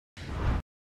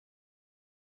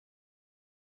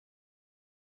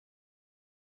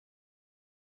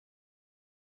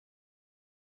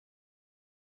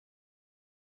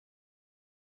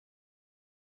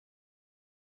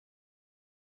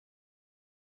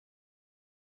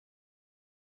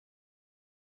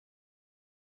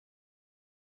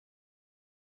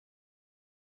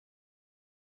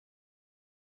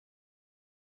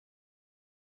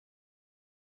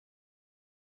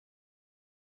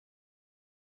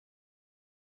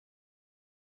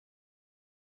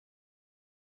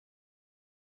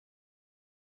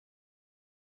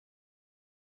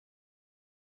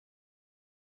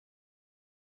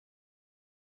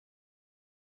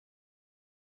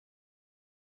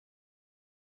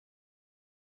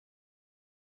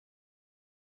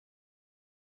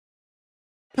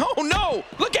Oh, no!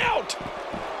 Look out!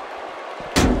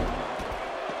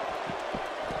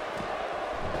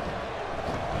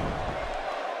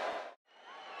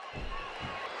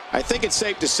 I think it's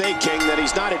safe to say, King, that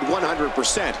he's not at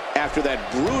 100% after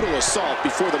that brutal assault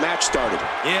before the match started.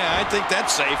 Yeah, I think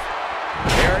that's safe.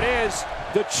 There it is,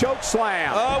 the choke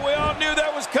slam. Oh, we all knew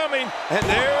that was coming, and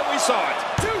there we saw it.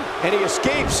 And he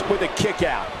escapes with a kick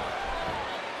out.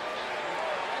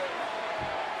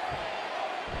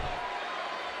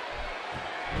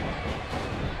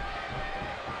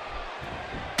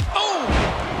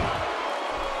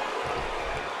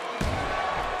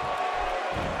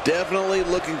 Definitely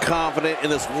looking confident in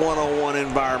this one-on-one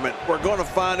environment. We're going to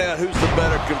find out who's the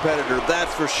better competitor,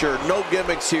 that's for sure. No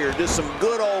gimmicks here, just some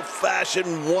good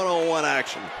old-fashioned one-on-one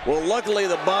action. Well, luckily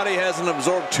the body hasn't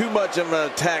absorbed too much of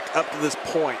an attack up to this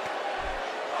point.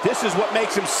 This is what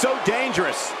makes him so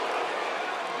dangerous.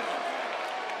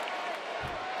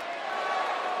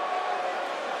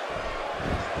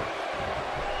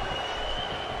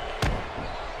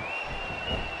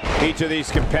 Each of these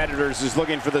competitors is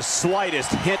looking for the slightest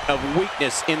hint of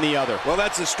weakness in the other. Well,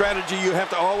 that's a strategy you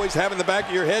have to always have in the back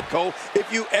of your head, Cole.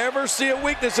 If you ever see a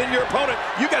weakness in your opponent,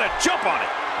 you got to jump on it.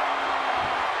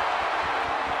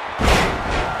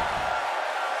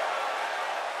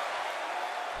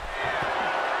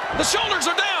 The shoulders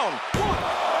are down. 1,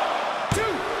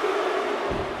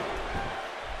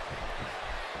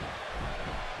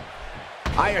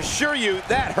 2. I assure you,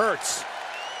 that hurts.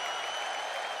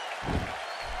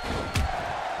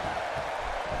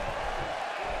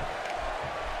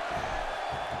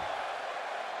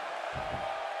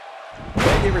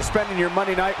 Thank you for spending your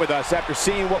Monday night with us. After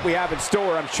seeing what we have in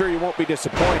store, I'm sure you won't be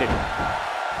disappointed.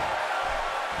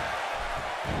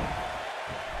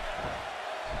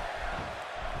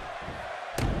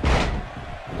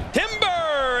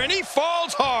 Timber, and he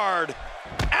falls hard.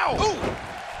 Ow! Ooh.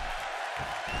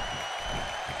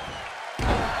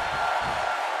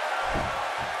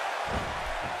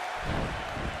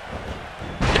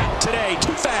 Not today,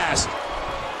 too fast.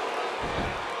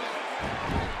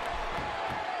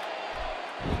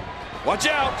 Watch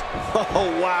out! Oh,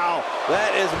 wow.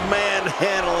 That is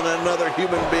manhandling another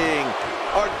human being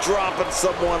or dropping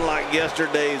someone like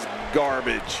yesterday's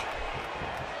garbage.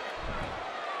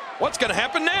 What's going to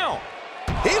happen now?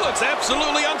 He looks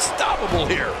absolutely unstoppable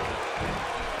here.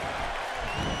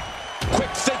 Quick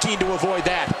thinking to avoid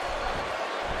that.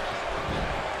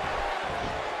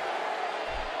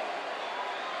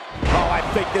 Oh, I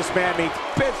think this man means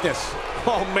business.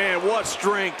 Oh, man, what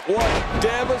strength. What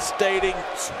devastating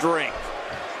strength.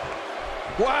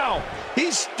 Wow,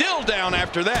 he's still down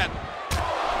after that.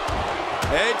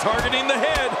 Hey, targeting the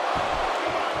head.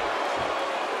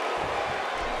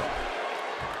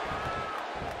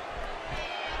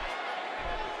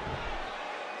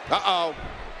 Uh-oh.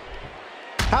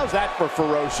 How's that for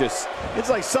ferocious? It's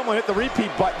like someone hit the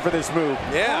repeat button for this move.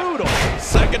 Yeah. Brutal.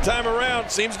 Second time around.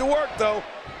 Seems to work, though.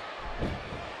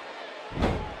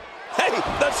 Hey,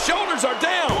 the shoulders are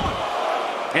down.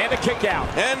 And a kick out.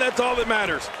 And that's all that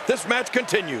matters. This match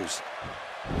continues.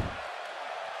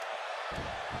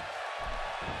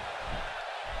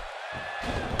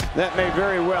 That may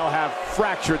very well have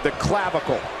fractured the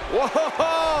clavicle.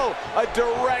 Whoa! A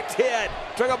direct hit.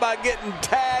 Talk about getting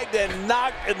tagged and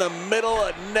knocked in the middle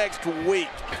of next week.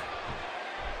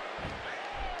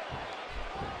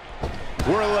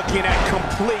 We're looking at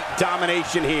complete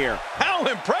domination here. How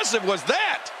impressive was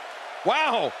that?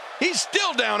 Wow, he's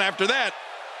still down after that.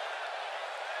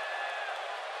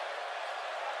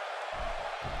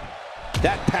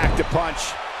 That packed a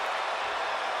punch.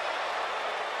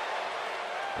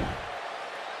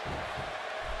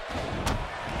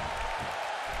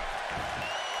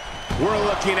 We're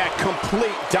looking at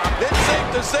complete domination. It's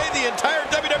safe to say the entire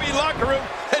WWE locker room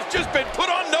has just been put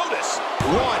on notice.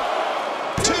 1,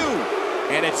 2.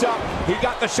 And it's up. He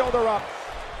got the shoulder up.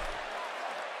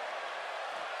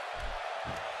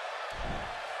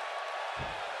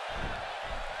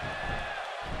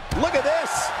 Look at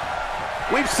this.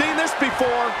 We've seen this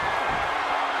before.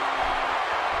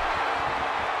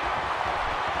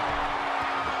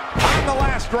 On the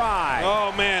last ride.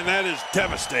 Oh, man, that is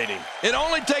devastating. It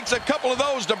only takes a couple of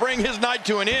those to bring his night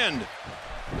to an end.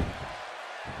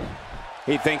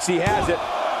 He thinks he has it.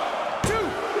 2.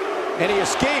 And he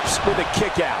escapes with a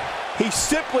kick out. He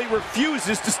simply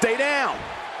refuses to stay down.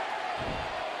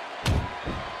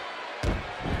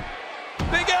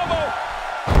 Big elbow.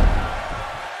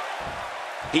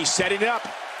 He's setting it up.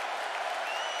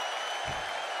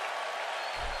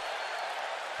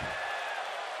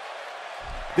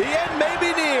 The end may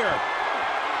be near.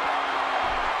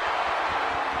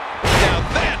 Now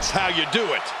that's how you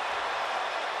do it.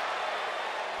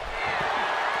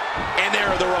 And there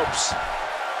are the ropes.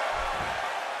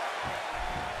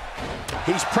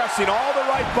 He's pressing all the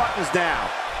right buttons now.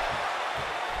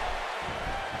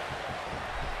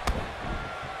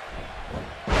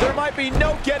 There might be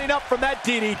no getting up from that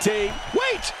DDT.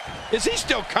 Wait, is he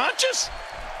still conscious?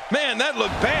 Man, that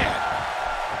looked bad.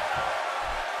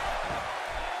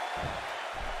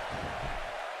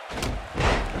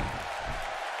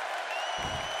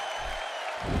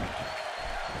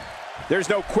 There's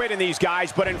no quit in these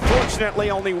guys, but unfortunately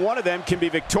only one of them can be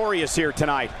victorious here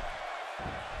tonight.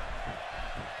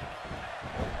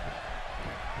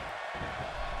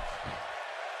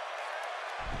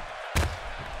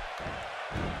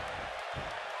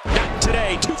 Not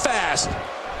today, too fast.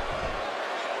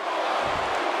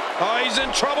 Oh, he's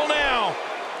in trouble now.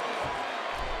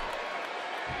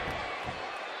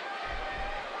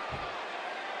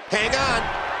 Hang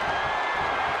on.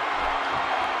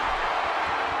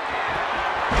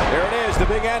 There it is, the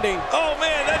big ending. Oh,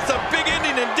 man, that's a big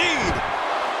ending indeed.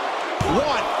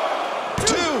 1,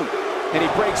 2. And he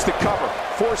breaks the cover,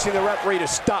 forcing the referee to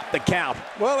stop the count.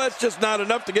 Well, that's just not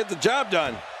enough to get the job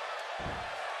done.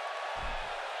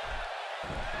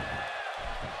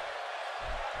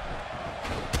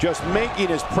 Just making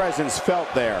his presence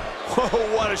felt there.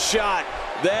 Oh, what a shot.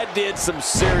 That did some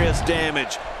serious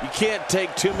damage. You can't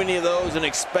take too many of those and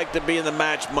expect to be in the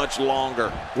match much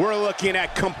longer. We're looking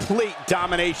at complete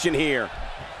domination here.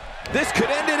 This could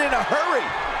end it in a hurry.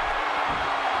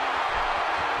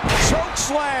 Choke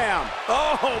slam.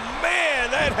 Oh,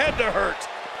 man, that had to hurt.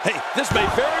 Hey, this may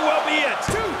very well be it.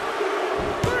 2,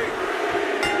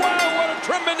 3. Wow, what a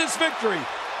tremendous victory.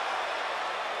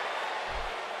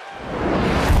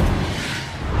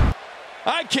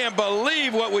 I can't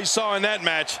believe what we saw in that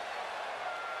match.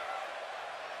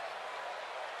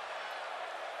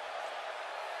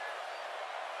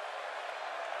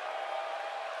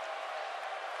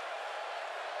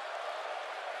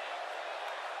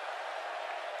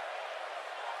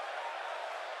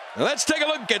 Let's take a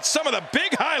look at some of the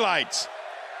big highlights.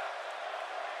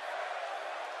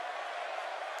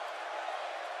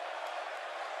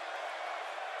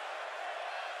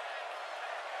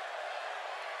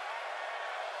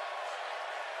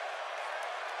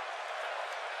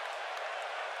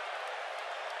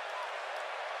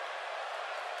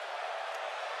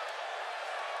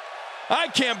 I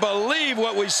can't believe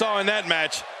what we saw in that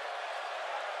match.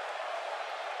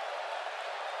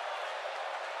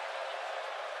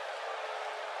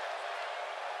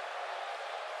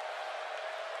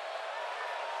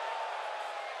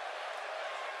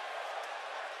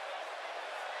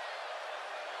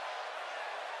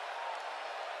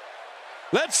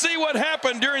 Let's see what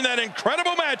happened during that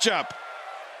incredible matchup.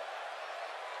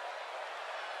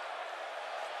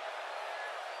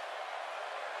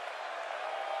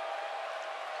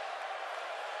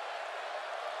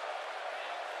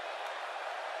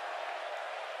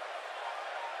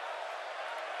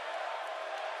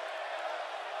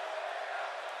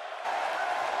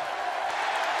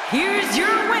 Here's your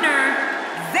winner,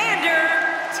 Xander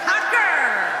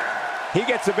Tucker. He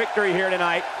gets a victory here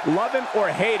tonight. Love him or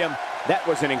hate him, that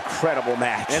was an incredible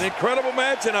match. An incredible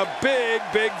match and a big,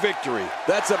 big victory.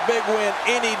 That's a big win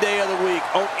any day of the week,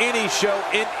 on any show,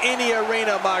 in any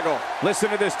arena, Michael. Listen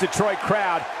to this Detroit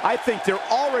crowd. I think they're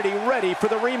already ready for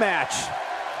the rematch.